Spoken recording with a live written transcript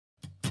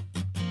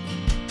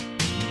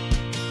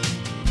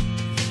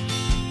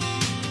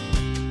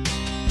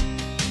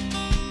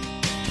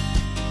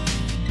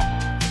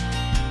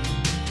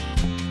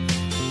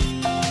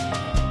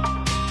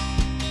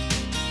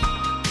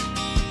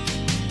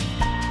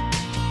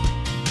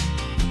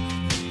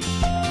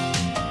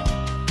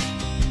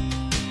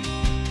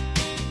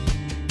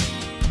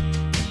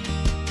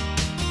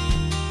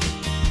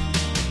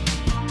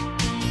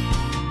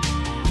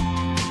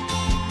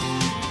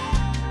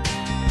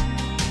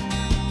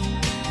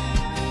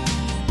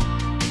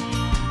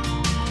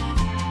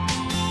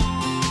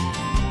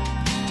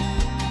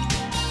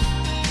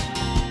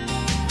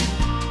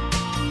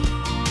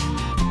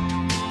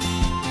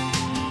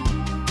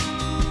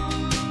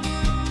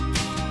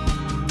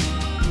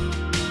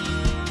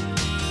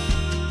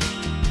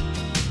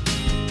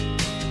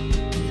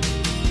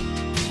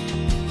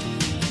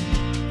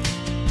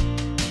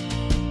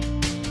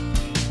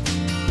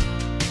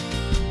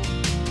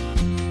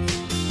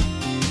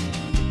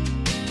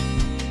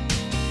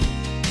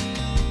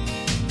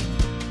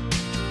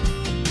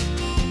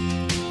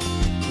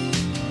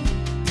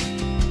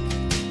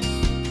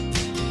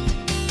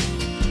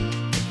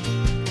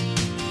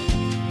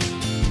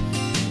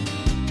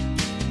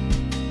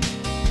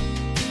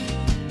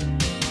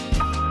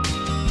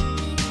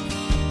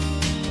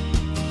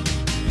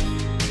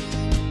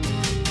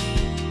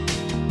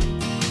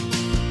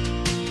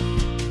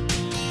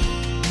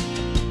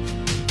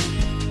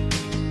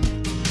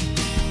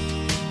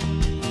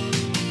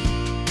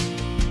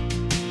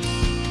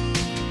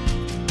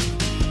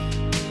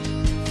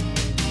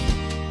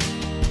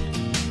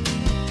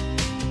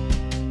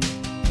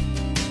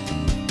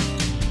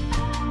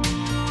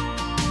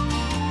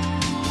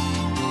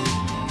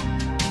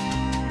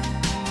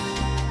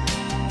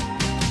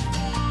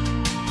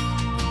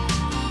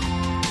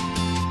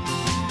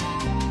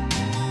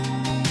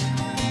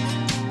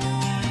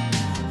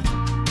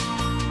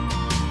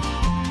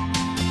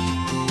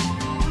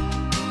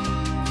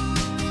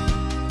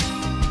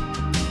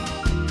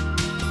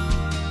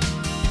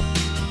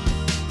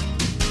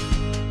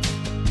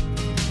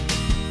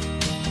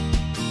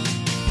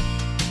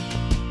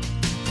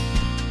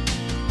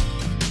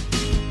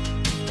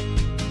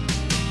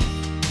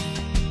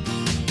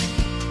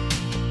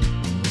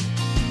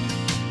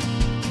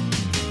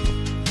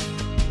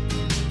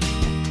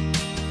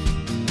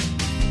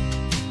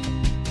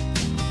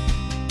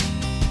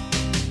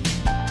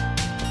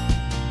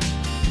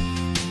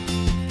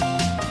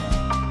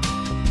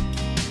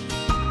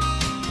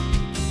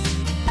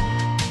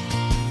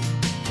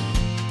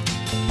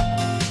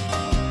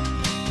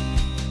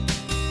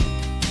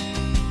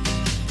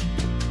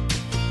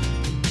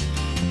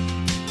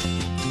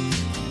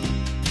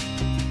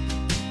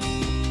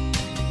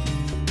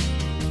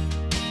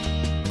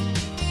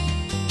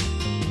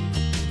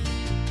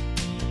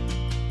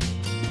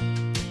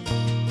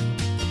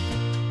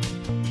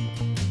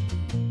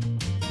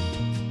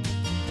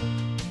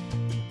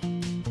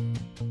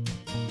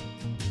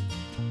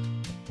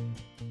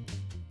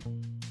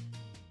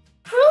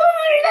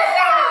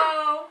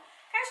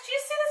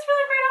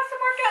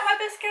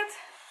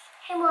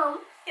Hey, Mom.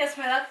 Yes,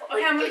 my love.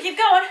 Okay, I'm gonna keep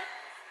going.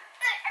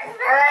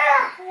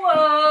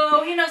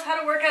 Whoa, he knows how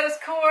to work out his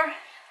core.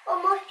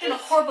 He's doing a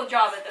horrible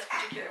job at this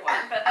particular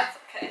one, but that's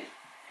okay.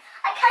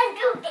 I can't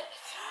do this.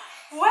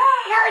 Wow.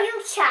 Now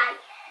you try.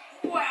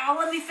 Wow,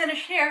 let me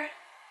finish here.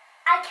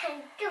 I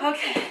can't do it.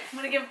 Okay, I'm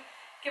gonna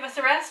give us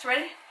a rest.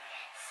 Ready?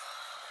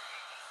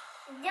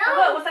 No.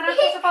 What? Was I not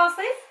supposed to fall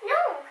asleep?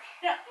 No.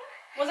 No.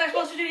 Was I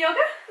supposed to do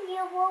yoga?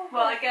 You won't.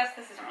 Well, I guess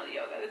this isn't really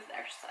yoga. This is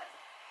exercise.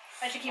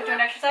 I should keep doing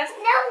exercise?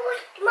 That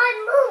was my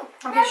move.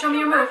 Okay, show me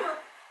your move.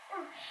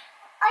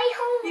 I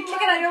hold You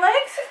kicking on your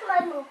legs? This is my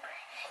move.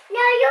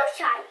 Now you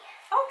try.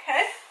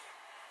 Okay.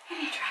 Let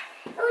me try.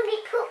 Only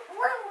put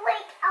one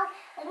leg out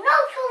and no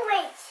two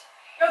legs.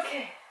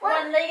 Okay.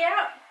 One leg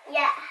out.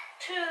 Yeah.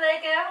 Two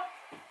leg out.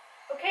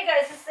 Okay,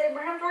 guys, this is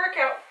Abraham's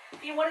workout.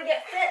 If you want to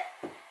get fit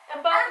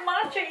and buff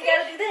macho, you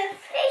gotta do this.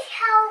 This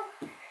how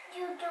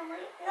you do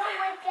it. No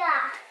like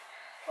that.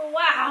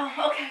 Wow.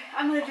 Okay,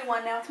 I'm gonna do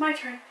one now. It's my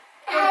turn.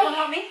 You want to come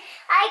help me?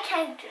 I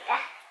can't do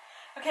that.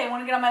 Okay,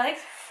 want to get on my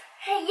legs?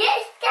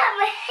 Yes, that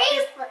my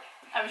favorite.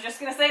 I was just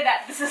gonna say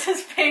that. This is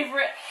his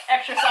favorite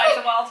exercise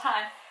of all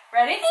time.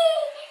 Ready?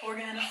 We're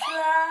gonna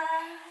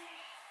fly.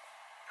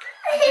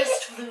 I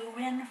just flew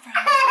in from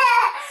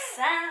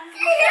San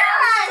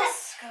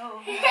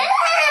Francisco. I just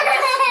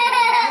flew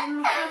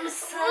in from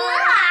San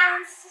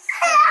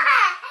Francisco.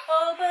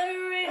 Oh, but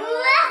Rio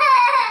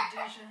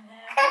de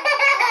Janeiro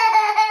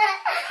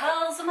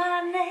calls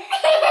my name.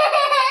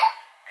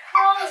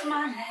 Calls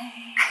my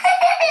name.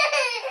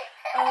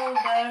 Oh,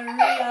 but Rio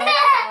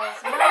calls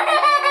my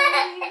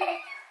name.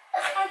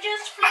 I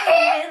just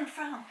flew in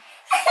from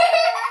San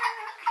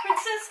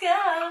Francisco.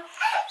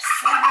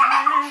 San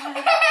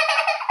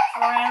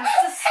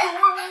Francisco.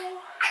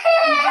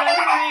 But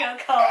Rio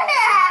calls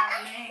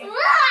my name.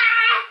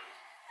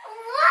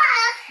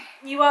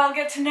 You all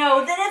get to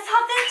know that it's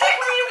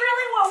authentically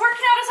really what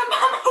working out as a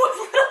mama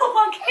with little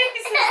monkeys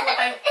is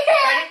like.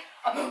 Ready?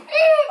 A boom.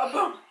 A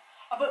boom.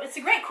 A boom. It's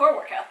a great core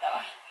workout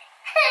though.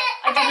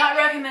 I do not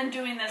recommend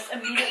doing this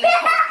immediately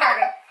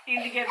postpartum. You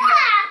need to give me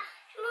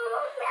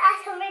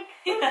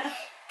yeah.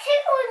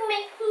 Tickle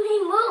make me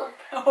move.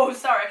 Oh,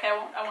 sorry. Okay, I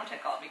won't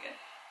tickle. I'll be good.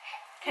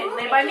 Okay,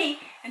 lay by me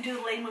and do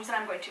the leg moves that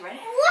I'm going to. Ready?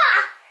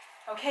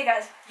 Okay,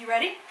 guys. You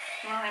ready?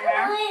 You want to lay my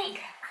arm?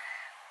 Okay.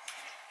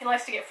 He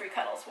likes to get free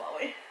cuddles while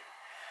we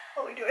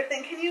do our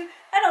thing. Can you?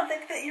 I don't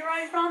think that you're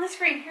even on the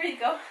screen. Here you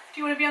go.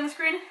 Do you want to be on the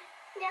screen?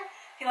 Yeah.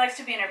 He likes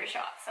to be in every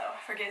shot, so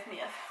forgive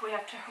me if we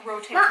have to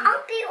rotate. But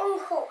I'll be on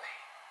hold.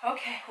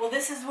 Okay, well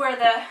this is where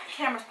the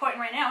camera's pointing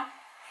right now.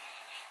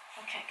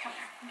 Okay, come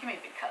here. Give me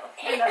a big cuddle.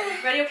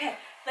 Ready? Okay.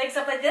 Legs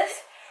up like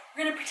this.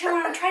 We're going to pretend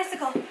we're on a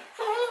tricycle.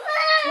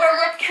 We're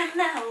working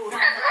out on the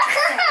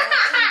tricycle.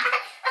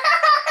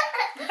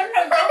 No.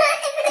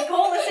 The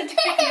goal isn't to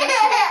kick in.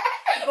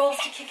 The goal is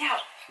to kick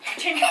out.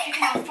 Pretend you're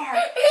kicking out far.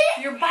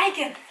 You're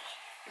biking.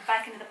 You're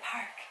biking to the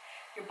park.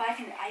 You're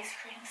biking to ice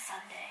cream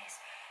sundaes.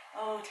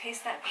 Oh,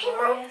 taste that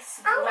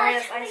glorious,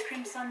 glorious ice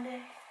cream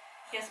sundae.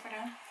 Yes,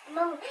 madam?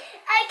 Mom,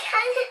 I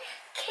can't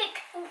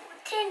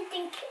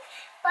pretending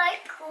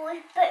bike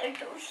with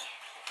birds.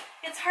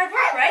 It's hard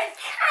work, right? I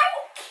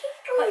can't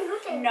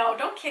kick no,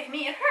 don't kick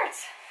me. It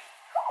hurts.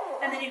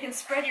 And then you can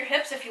spread your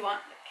hips if you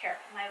want.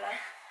 Careful, my love.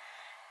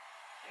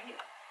 There you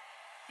go.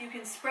 You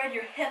can spread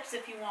your hips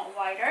if you want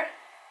wider.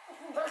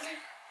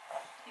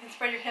 You can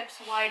spread your hips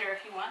wider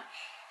if you want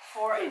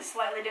for a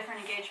slightly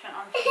different engagement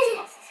on these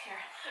muscles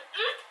here.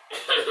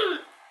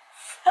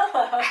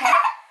 Hello.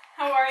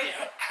 How are you?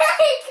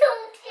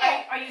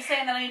 Are you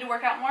saying that I need to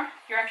work out more?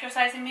 You're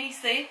exercising me,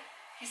 see?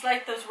 He's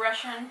like those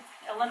Russian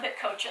Olympic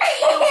coaches.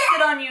 He'll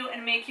sit on you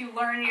and make you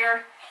learn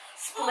your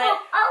split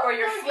or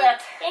your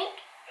flip.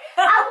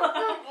 I'll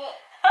do it.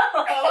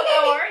 Hello,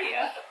 how are you?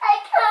 I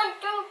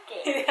can't do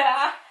it.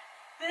 Yeah.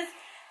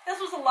 This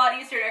was a lot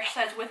easier to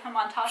exercise with him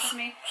on top of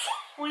me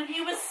when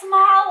he was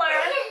smaller.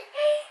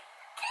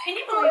 Can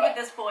you believe it?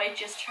 This boy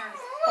just turned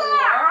 4.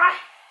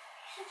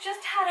 He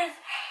just had his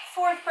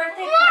 4th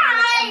birthday party,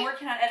 which I'm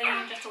working on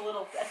editing just a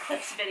little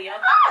clips video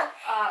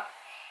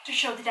to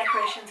show the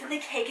decorations and the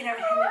cake and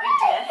everything that we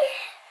did.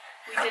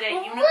 We did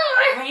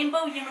a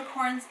rainbow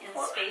unicorns in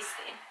space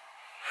theme.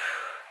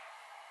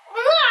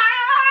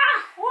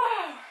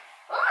 Whoa.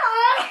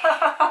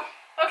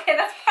 Okay,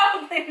 that's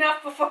probably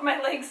enough before my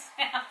legs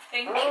snap.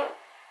 Thank you.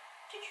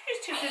 Did you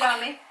just toot-toot on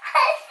me?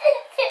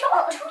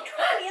 Don't toot-toot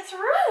on me, it's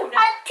rude.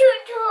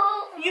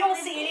 You don't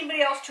see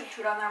anybody else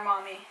toot-toot on their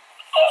mommy.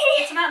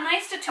 It's not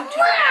nice to toot-toot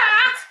on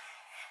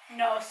them.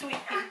 No, sweet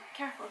pea.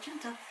 Careful,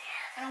 gentle.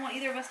 I don't want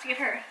either of us to get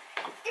hurt.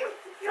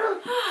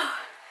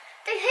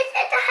 They hit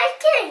at the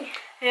hiking.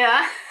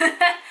 Yeah.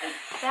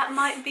 That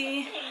might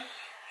be...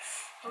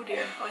 Oh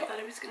dear. Oh, I thought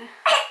he was going to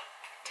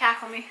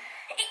tackle me.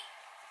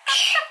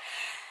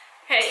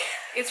 Hey,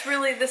 it's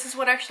really, this is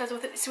what exercise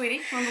with it,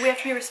 sweetie. Remember, we have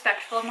to be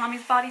respectful of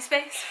mommy's body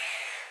space.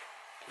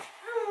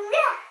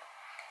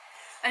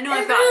 I know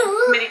I've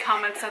gotten many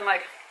comments on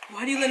like,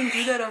 why do you let him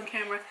do that on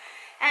camera?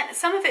 And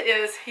some of it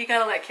is, you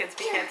gotta let kids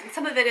be kids. And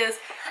some of it is,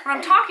 when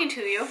I'm talking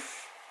to you,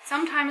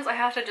 sometimes I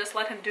have to just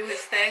let him do his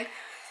thing.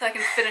 so I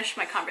can finish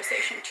my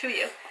conversation to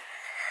you.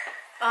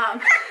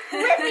 Let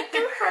me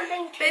do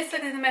something to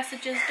Basically, the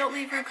message is don't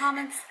leave rude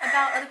comments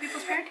about other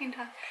people's parenting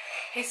time.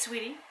 Hey,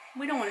 sweetie,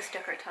 we don't want to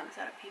stick our tongues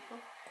out at people.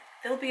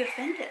 They'll be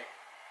offended.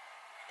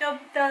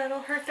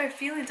 It'll hurt their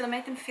feelings. It'll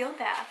make them feel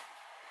bad.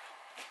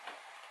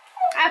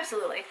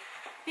 Absolutely.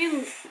 You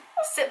can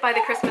sit by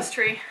the Christmas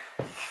tree.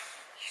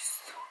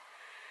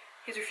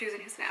 He's refusing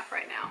his nap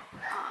right now,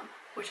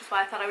 which is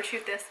why I thought I would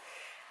shoot this.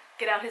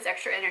 Get out his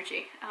extra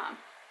energy.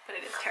 But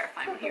it is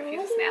terrifying when he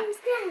refuses naps.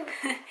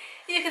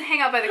 You can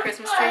hang out by the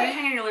Christmas tree. You can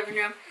hang in your living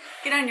room.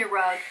 Get on your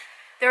rug.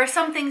 There are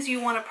some things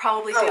you want to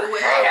probably do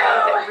with a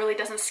rug that really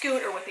doesn't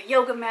scoot, or with a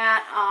yoga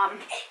mat.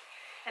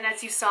 And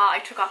as you saw, I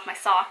took off my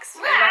socks.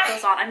 I left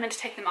those on. I meant to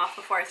take them off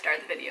before I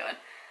started the video, and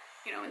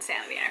you know,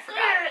 insanity, and I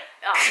forgot.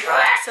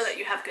 So that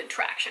you have good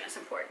traction is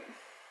important.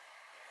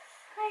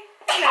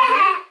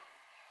 Hi.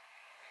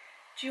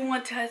 Do you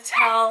want to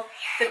tell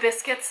the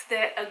biscuits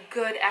that a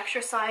good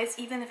exercise,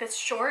 even if it's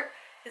short,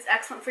 is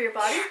excellent for your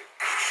body?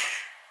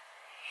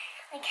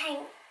 I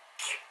can't.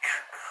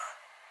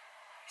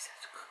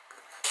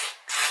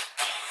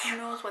 Who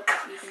knows what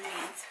that even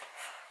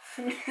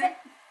means?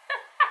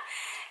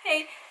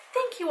 Hey,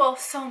 thank you all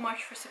so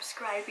much for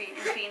subscribing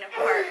and being a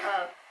part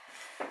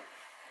of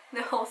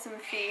the Wholesome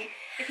Feed.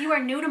 If you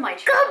are new to my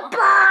channel...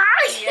 Goodbye!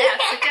 Yeah,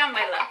 sit down,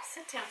 my love.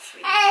 Sit down,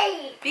 sweetie.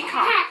 Hey! Be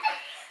calm.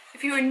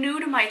 If you are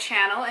new to my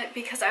channel,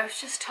 because I was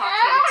just talking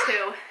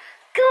to...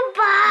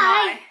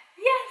 Goodbye!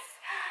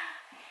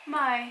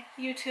 my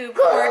YouTube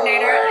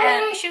coordinator,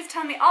 and she was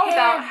telling me all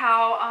about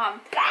how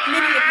many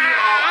of you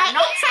all are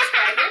not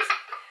subscribers.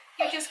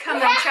 You just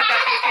come and check out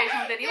the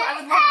occasional video. I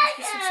would love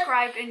if you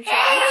subscribed and joined.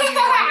 That would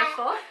be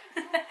wonderful.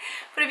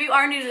 But if you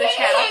are new to the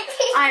channel,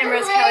 I am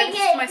Rose Kelly.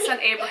 This is my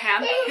son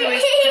Abraham, who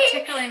is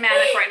particularly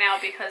manic right now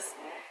because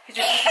he's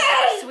just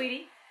like,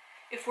 sweetie,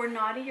 if we're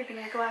naughty, you're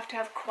going to have to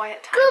have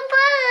quiet time.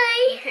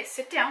 Goodbye! Okay,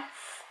 sit down.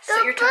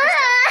 Sit your tongues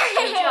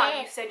down. Good job.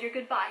 You said your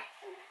goodbye.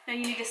 Now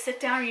you need to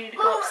sit down, or you need to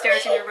go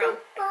upstairs in your room.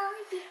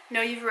 Goodbye.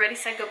 No, you've already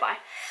said goodbye.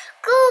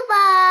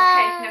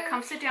 Goodbye. Okay, now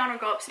come sit down or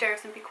go upstairs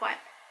and be quiet.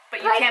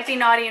 But you can't be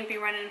naughty and be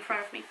running in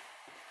front of me.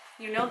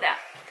 You know that.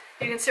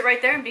 You can sit right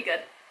there and be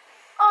good.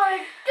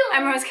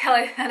 I'm Rose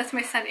Kelly. That is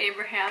my son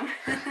Abraham.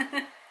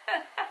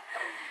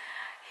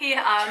 He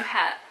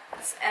has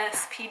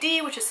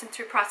SPD, which is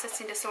sensory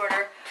processing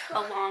disorder,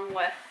 along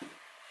with,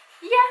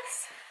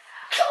 yes,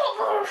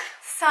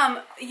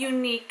 some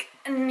unique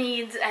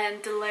needs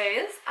and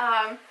delays,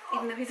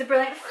 even though he's a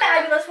brilliant,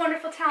 fabulous,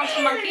 wonderful,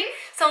 talented monkey.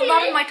 So a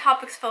lot of my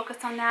topics focus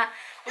on that.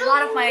 A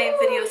lot of my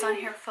videos on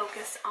here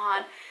focus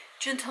on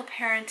gentle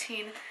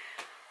parenting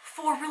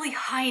for really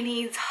high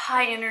needs,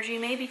 high energy,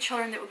 maybe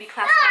children that would be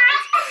classified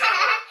as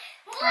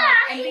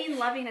and being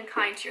loving and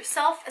kind to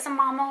yourself as a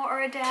mama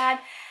or a dad,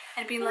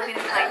 and being loving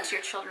and kind to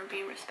your children,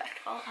 being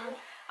respectful.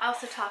 I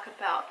also talk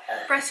about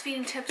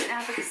breastfeeding tips and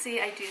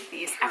advocacy. I do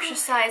these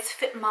exercise,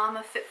 fit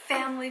mama, fit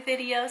family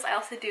videos. I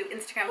also do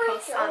Instagram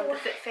posts on the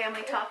fit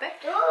family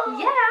topic.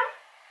 Yeah.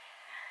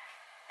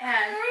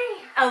 And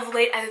of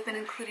late, I've been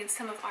including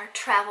some of our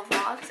travel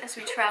vlogs as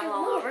we travel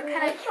all over,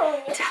 kind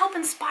of to help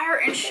inspire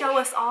and show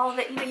us all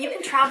that, you know, you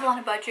can travel on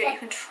a budget, you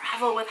can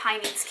travel with high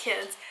needs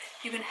kids,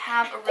 you can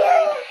have a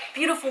really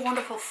beautiful,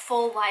 wonderful,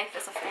 full life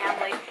as a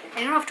family, and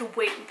you don't have to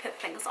wait and put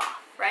things off,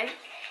 right?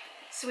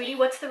 Sweetie,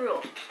 what's the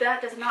rule?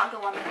 That does not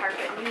go on the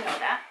carpet, and you know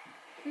that.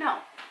 No.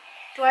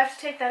 Do I have to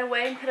take that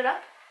away and put it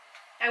up?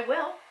 I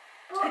will.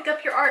 Pick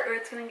up your art or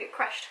it's going to get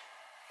crushed.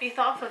 Be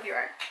thoughtful of your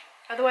art.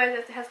 Otherwise,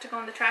 it has to go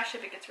in the trash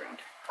if it gets ruined.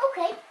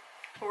 Okay.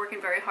 We're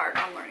working very hard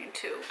on learning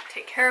to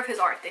take care of his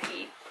art that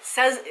he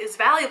says is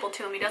valuable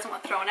to him. He doesn't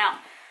want thrown out.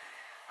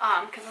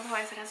 Because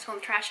otherwise it has to go in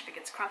the trash if it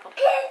gets crumpled.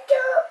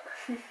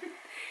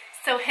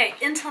 So hey,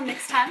 until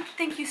next time,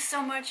 thank you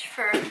so much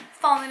for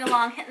following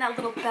along, hitting that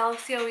little bell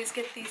so you always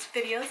get these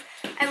videos.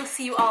 I will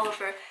see you all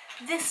over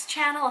this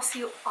channel. I'll see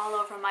you all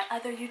over my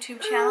other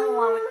YouTube channel,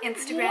 along with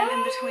Instagram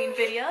in between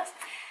videos.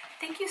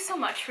 Thank you so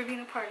much for being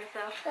a part of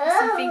the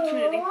Wholesome Feed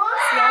community.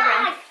 See y'all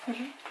around.